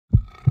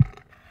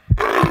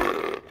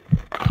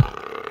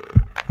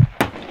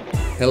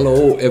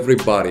Hello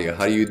everybody,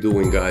 how you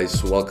doing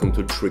guys? Welcome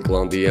to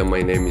Tricklandia.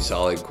 My name is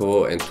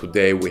Aleko and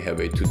today we have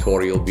a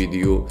tutorial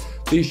video.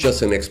 This is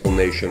just an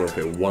explanation of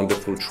a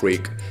wonderful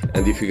trick,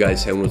 and if you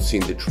guys haven't seen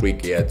the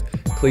trick yet,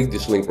 click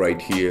this link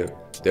right here.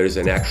 There is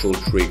an actual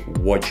trick,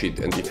 watch it,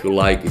 and if you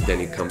like it then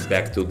you come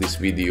back to this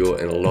video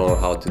and learn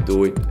how to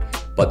do it.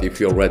 But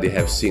if you already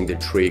have seen the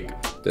trick,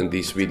 then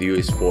this video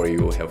is for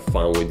you. Have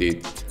fun with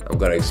it. I'm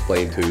gonna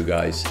explain to you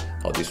guys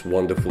how this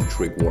wonderful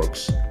trick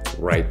works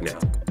right now.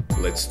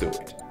 Let's do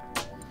it.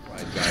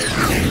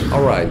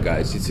 Alright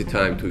guys, it's the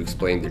time to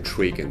explain the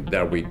trick, and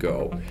there we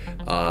go.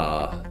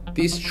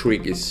 This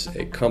trick is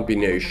a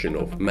combination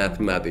of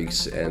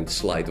mathematics and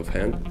sleight of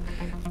hand,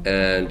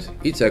 and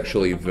it's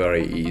actually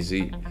very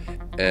easy,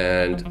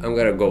 and I'm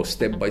gonna go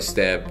step by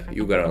step.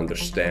 You gotta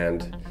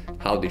understand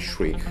how this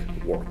trick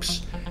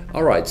works.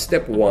 Alright,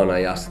 step one,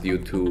 I asked you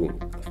to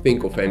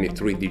think of any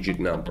three-digit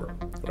number,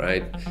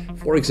 right?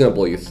 For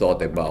example, you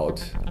thought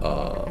about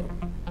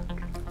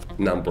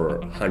number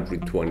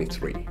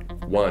 123,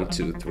 1,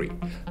 2, 3.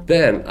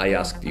 Then I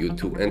asked you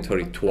to enter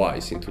it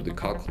twice into the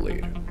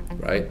calculator,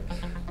 right?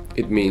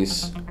 It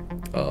means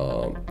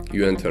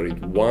you enter it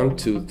 1,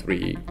 2,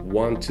 3,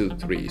 1, 2,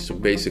 3. So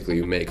basically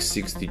you make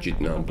 6-digit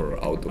number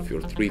out of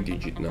your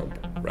 3-digit number,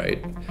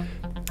 right?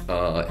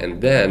 And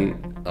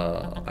then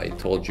I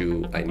told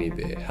you I need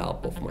the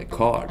help of my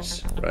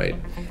cards, right?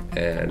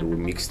 And we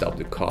mixed up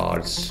the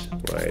cards,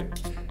 right?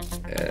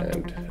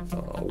 And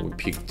we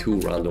picked two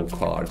random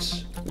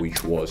cards,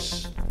 which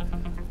was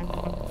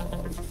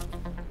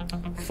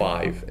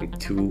 5 and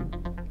 2,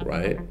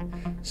 right?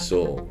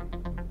 So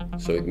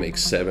it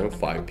makes 7.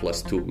 5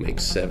 plus 2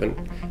 makes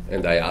 7,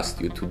 and I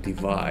asked you to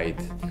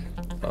divide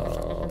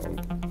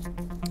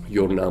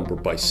your number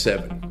by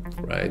 7,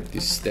 right?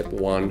 This is step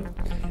one.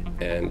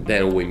 And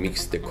then we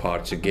mixed the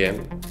cards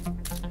again,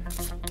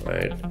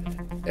 right?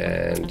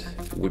 And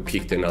we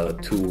picked another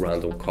two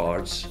random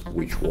cards,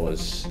 which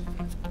was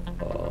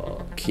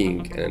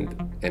king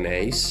and an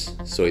ace,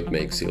 so it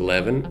makes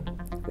 11,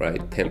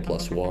 right? 10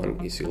 plus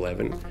 1 is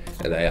 11,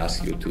 and I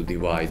asked you to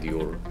divide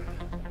your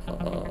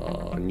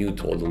new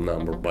total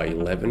number by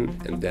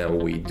 11, and then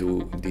we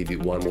did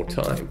it one more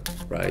time,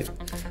 right?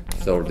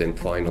 Third and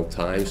final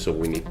time, so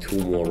we need two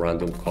more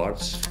random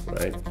cards,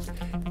 right?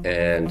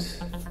 And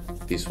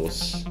this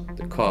was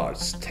the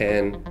cards,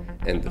 10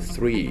 and the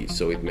 3,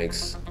 so it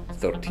makes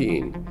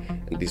 13.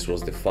 And this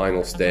was the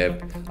final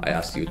step. I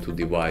asked you to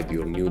divide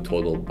your new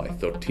total by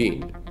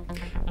 13.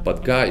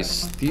 But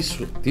guys,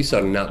 these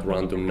are not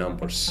random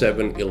numbers.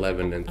 7,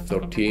 11 and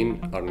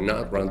 13 are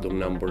not random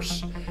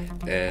numbers,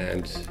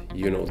 and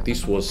you know,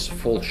 this was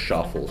full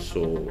shuffle,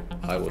 so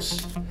I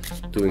was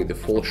doing the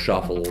full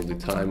shuffle all the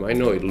time. I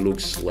know it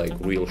looks like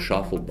real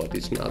shuffle, but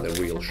it's not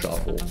a real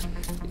shuffle.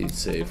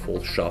 It's a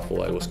full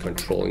shuffle. I was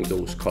controlling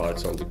those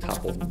cards on the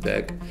top of the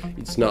deck.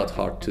 It's not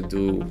hard to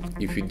do.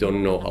 If you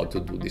don't know how to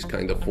do this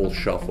kind of full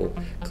shuffle,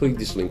 click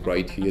this link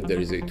right here. There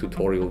is a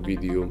tutorial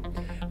video.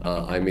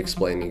 I'm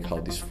explaining how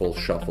this full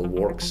shuffle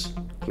works.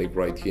 Click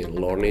right here and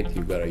learn it.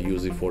 You gotta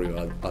use it for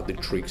your other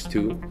tricks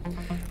too.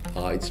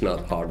 It's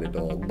not hard at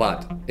all.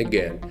 But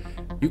again,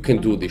 you can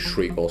do this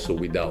trick also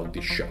without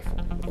this shuffle,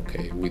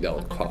 okay?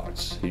 Without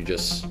cards. You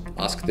just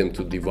ask them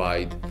to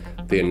divide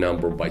their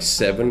number by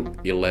 7,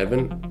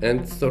 11,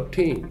 and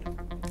 13,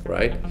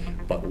 right?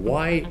 But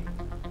why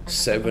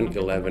 7,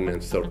 11,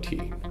 and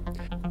 13?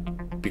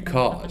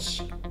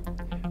 Because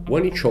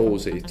when you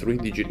chose a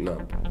three-digit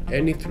number,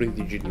 any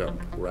three-digit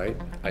number, right?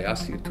 I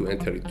asked you to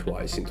enter it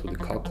twice into the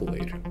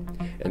calculator,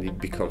 and it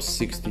becomes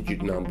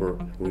 6-digit number,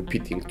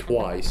 repeating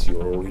twice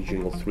your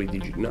original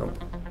three-digit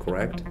number,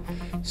 correct?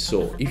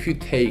 So if you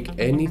take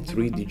any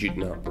three-digit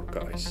number,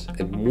 guys,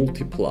 and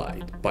multiply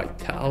it by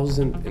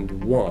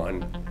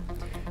 1001,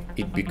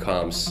 it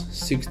becomes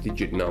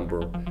 6-digit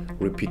number,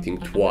 repeating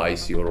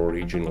twice your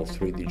original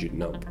three-digit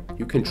number.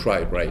 You can try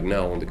it right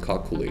now on the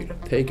calculator.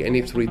 Take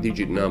any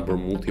three-digit number,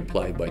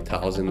 multiply by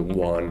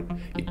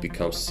 1001, it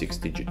becomes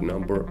 6-digit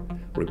number,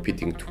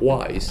 repeating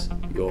twice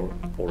your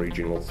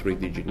original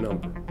three-digit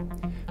number,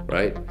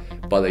 right?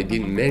 But I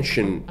didn't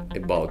mention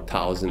about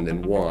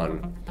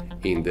 1001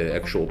 in the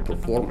actual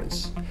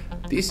performance.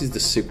 This is the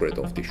secret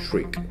of this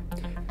trick.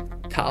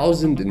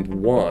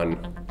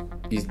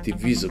 1001 is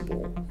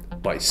divisible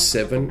by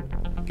 7,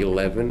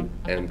 11,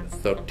 and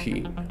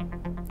 13.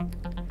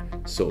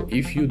 So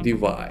if you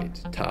divide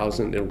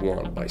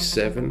 1001 by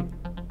 7,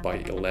 by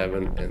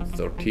 11, and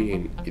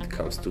 13, it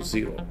comes to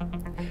 0.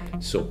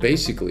 So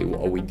basically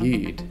what we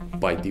did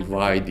by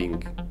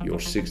dividing your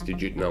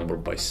 6-digit number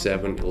by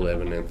 7,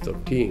 11, and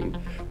 13,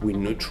 we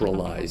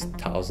neutralized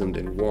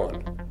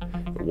 1001.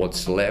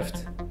 What's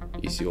left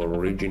is your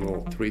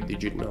original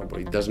three-digit number.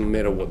 It doesn't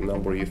matter what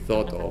number you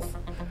thought of,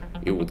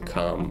 it would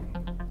come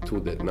to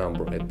that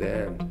number at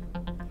the end.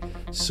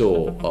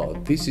 So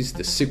this is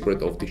the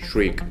secret of the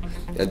trick,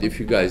 and if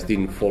you guys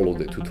didn't follow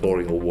the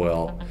tutorial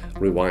well,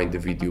 rewind the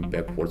video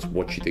backwards,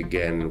 watch it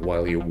again, and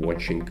while you're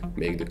watching,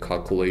 make the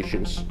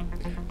calculations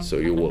so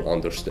you will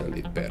understand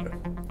it better.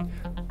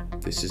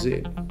 This is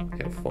it.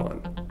 Have fun.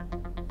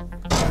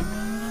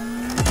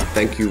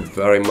 Thank you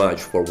very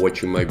much for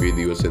watching my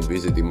videos and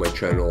visiting my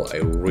channel. I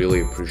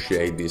really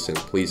appreciate this, and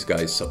please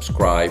guys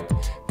subscribe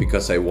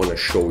because I want to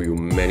show you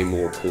many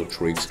more cool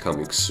tricks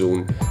coming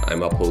soon.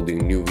 I'm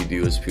uploading new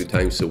videos a few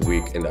times a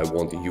week and I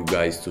want you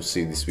guys to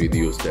see these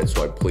videos. That's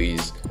why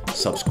please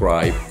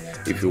subscribe.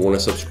 If you want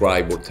to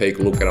subscribe or take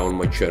a look around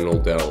my channel,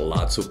 there are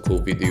lots of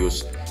cool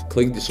videos.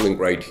 Click this link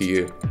right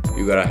here.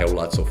 You're gonna have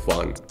lots of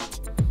fun.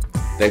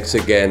 Thanks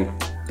again.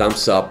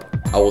 Thumbs up.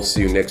 I will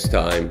see you next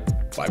time.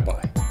 Bye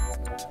bye.